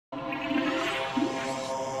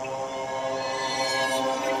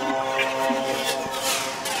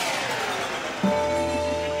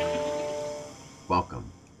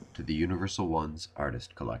Universal Ones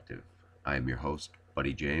Artist Collective. I am your host,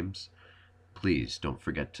 Buddy James. Please don't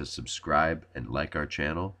forget to subscribe and like our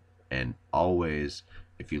channel. And always,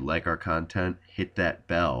 if you like our content, hit that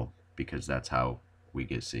bell because that's how we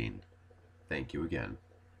get seen. Thank you again.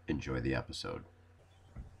 Enjoy the episode.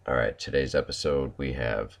 All right, today's episode we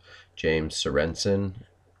have James Sorensen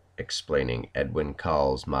explaining Edwin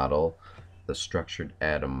Call's model, the structured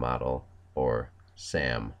atom model, or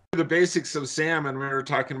SAM. The basics of SAM, and we were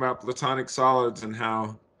talking about Platonic solids and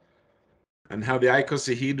how the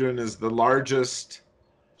icosahedron is the largest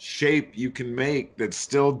shape you can make that's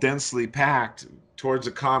still densely packed towards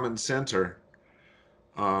a common center.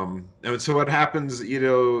 And so what happens,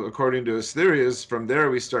 according to his theory, is from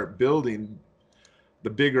there we start building the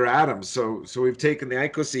bigger atoms. So we've taken the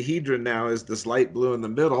icosahedron now as this light blue in the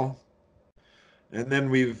middle, and then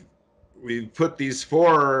we've put these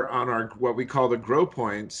four on our what we call the grow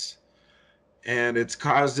points, and it's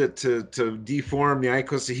caused it to deform the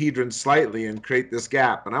icosahedron slightly and create this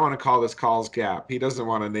gap. And I want to call this Call's gap. He doesn't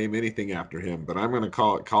want to name anything after him, but I'm going to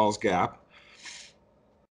call it Call's gap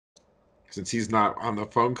since he's not on the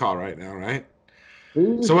phone call right now, right?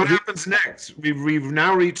 So what happens next? We've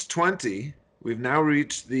now reached 20. We've now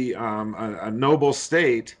reached the a noble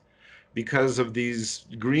state because of these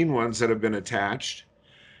green ones that have been attached.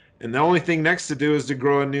 And the only thing next to do is to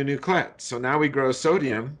grow a new nuclet. So now we grow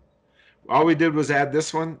sodium. All we did was add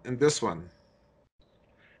this one and this one.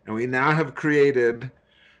 And we now have created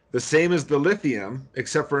the same as the lithium,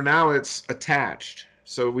 except for now it's attached.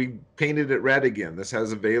 So we painted it red again. This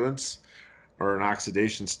has a valence, or an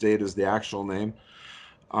oxidation state is the actual name.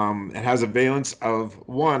 It has a valence of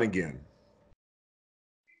 1 again.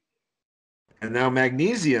 And now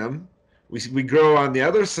magnesium, we grow on the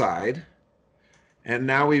other side. And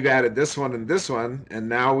now we've added this one and this one. And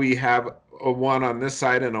now we have a 1 on this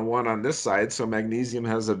side and a 1 on this side. So magnesium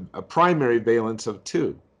has a primary valence of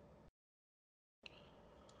 2.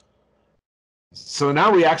 So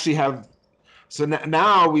now we actually have,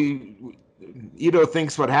 now Ito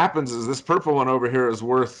thinks what happens is this purple one over here is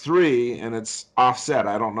worth 3 and it's offset.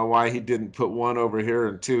 I don't know why he didn't put 1 over here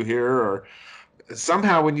and 2 here, or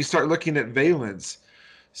somehow when you start looking at valence.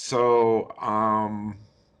 So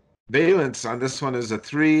valence on this one is a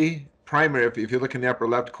 3. Primary, if you look in the upper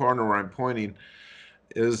left corner where I'm pointing,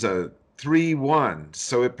 is a 3-1.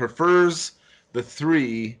 So it prefers the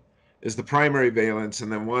 3 is the primary valence,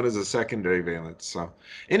 and then 1 is a secondary valence. So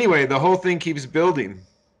anyway, the whole thing keeps building.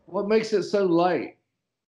 What makes it so light?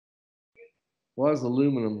 Why is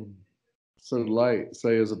aluminum so light,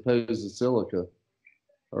 say, as opposed to silica,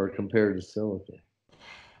 or compared to silica?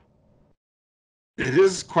 It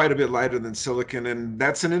is quite a bit lighter than silicon, and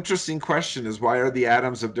that's an interesting question, is why are the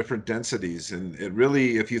atoms of different densities? And it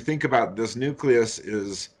really, if you think about this nucleus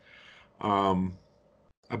is about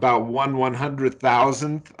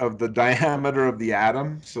 1/100,000th of the diameter of the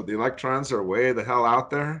atom. So the electrons are way the hell out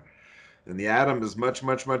there. And the atom is much,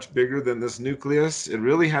 much, much bigger than this nucleus. It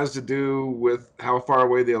really has to do with how far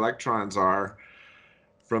away the electrons are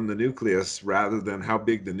from the nucleus rather than how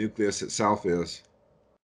big the nucleus itself is.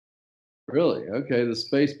 Really? Okay, the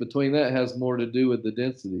space between that has more to do with the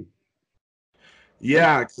density.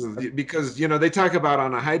 Yeah, because they talk about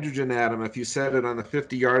on a hydrogen atom, if you set it on the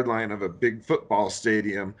 50-yard line of a big football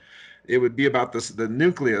stadium, it would be about this, the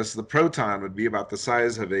nucleus, the proton would be about the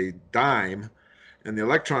size of a dime, and the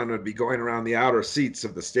electron would be going around the outer seats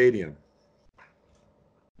of the stadium.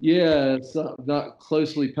 Yeah, it's not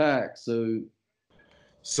closely packed, so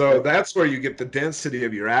that's where you get the density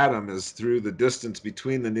of your atom, is through the distance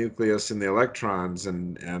between the nucleus and the electrons,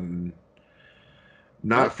 and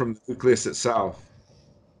not from the nucleus itself.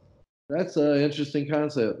 That's an interesting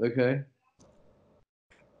concept. Okay.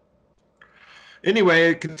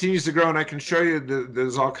 Anyway, it continues to grow, and I can show you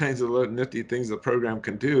there's all kinds of nifty things the program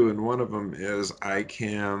can do, and one of them is I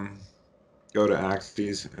can go to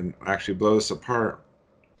axes and actually blow this apart.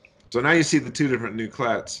 So now you see the 2 different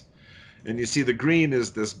nuclets, and you see the green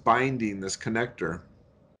is this binding, this connector.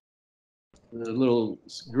 The little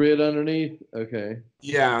grid underneath. Okay.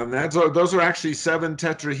 Yeah, and those are actually 7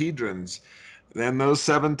 tetrahedrons. And those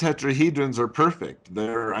 7 tetrahedrons are perfect.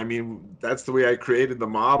 That's the way I created the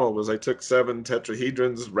model, was I took 7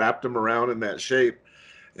 tetrahedrons, wrapped them around in that shape,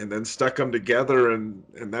 and then stuck them together, and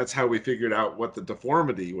that's how we figured out what the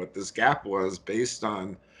deformity, what this gap was, based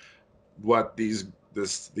on what these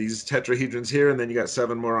tetrahedrons here, and then you got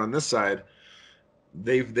 7 more on this side.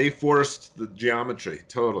 They forced the geometry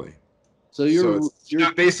totally. So it's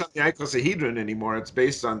not based on the icosahedron anymore. It's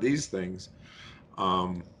based on these things.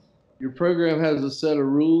 Your program has a set of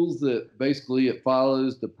rules that basically it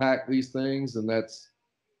follows to pack these things, and that's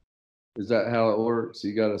Is that how it works?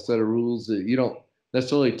 You got a set of rules that you don't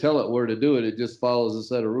necessarily tell it where to do it. It just follows a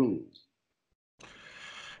set of rules.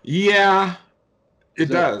 Yeah, it Is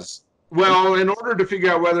that, does. Well, in order to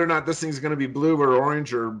figure out whether or not this thing's going to be blue or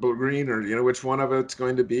orange or green or which one of it's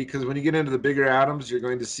going to be, because when you get into the bigger atoms, you're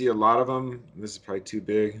going to see a lot of them. This is probably too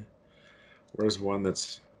big. Where's one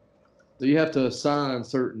that's... so you have to assign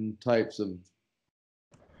certain types of...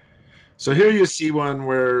 So here you see one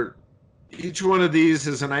where each one of these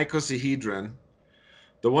is an icosahedron.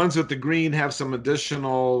 The ones with the green have some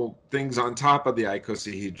additional things on top of the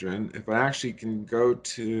icosahedron. If I actually can go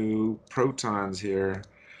to protons here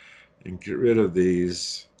and get rid of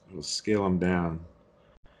these, we'll scale them down.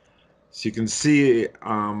 So you can see,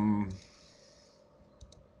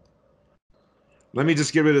 let me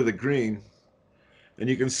just get rid of the green. And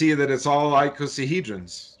you can see that it's all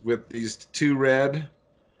icosahedrons with these two red,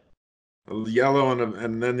 a yellow,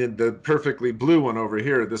 and then the perfectly blue one over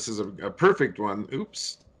here. This is a perfect one.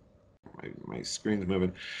 Oops, my screen's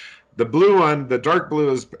moving. The blue one, the dark blue,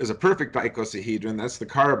 is a perfect icosahedron. That's the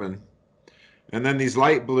carbon. And then these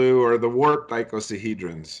light blue are the warped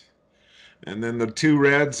icosahedrons. And then the two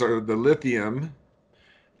reds are the lithium.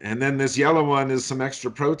 And then this yellow one is some extra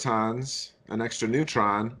protons, an extra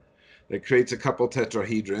neutron that creates a couple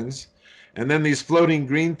tetrahedrons. And then these floating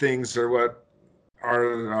green things are what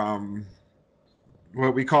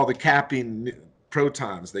we call the capping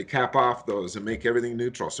protons. They cap off those and make everything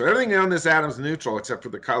neutral. So everything on this atom is neutral except for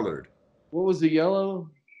the colored. What was the yellow?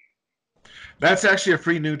 That's actually a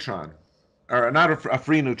free neutron. Or not a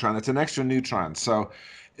free neutron, it's an extra neutron. So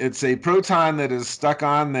it's a proton that is stuck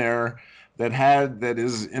on there that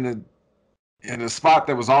is in a spot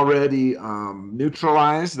that was already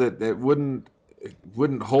neutralized, that wouldn't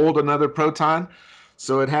hold another proton.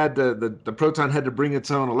 So it had the proton had to bring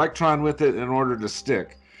its own electron with it in order to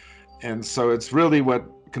stick. And so it's really what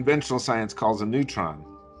conventional science calls a neutron.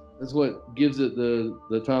 That's what gives it the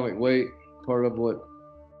atomic weight, part of what...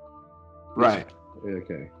 Right.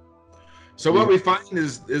 Okay. So what we find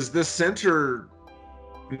is this center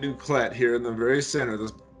nuclet here in the very center,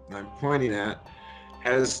 this I'm pointing at,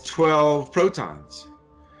 has 12 protons.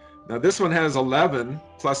 Now this one has 11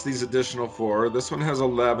 plus these additional 4. This one has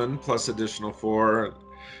 11 plus additional 4.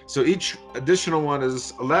 So each additional one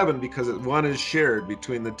is 11 because one is shared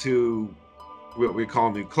between the two, what we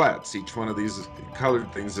call nuclets. Each one of these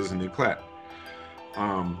colored things is a nuclet.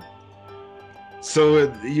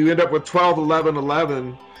 So you end up with 12, 11,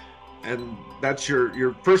 11, and that's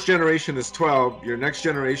your first generation is 12. Your next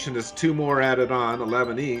generation is 2 more added on,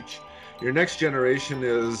 11 each. Your next generation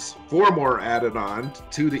is 4 more added on,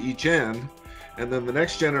 2 to each end. And then the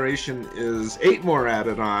next generation is 8 more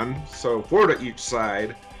added on, so 4 to each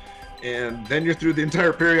side. And then you're through the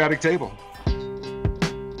entire periodic table.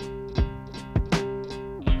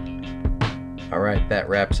 All right, that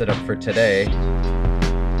wraps it up for today.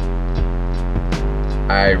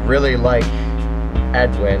 I really like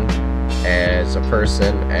Edwin as a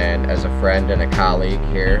person and as a friend and a colleague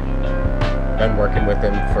here. Been working with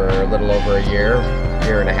him for a little over a year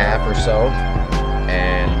and a half or so,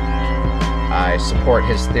 and I support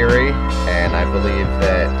his theory, and I believe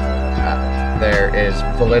that there is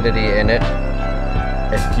validity in it.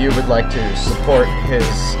 If you would like to support his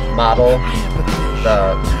model,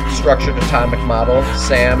 the structured atomic model,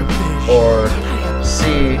 SAM, or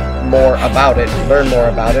see more about it, learn more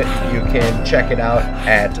about it, you can check it out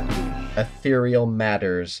at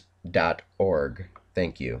etherealmatters.org.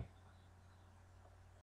 Thank you.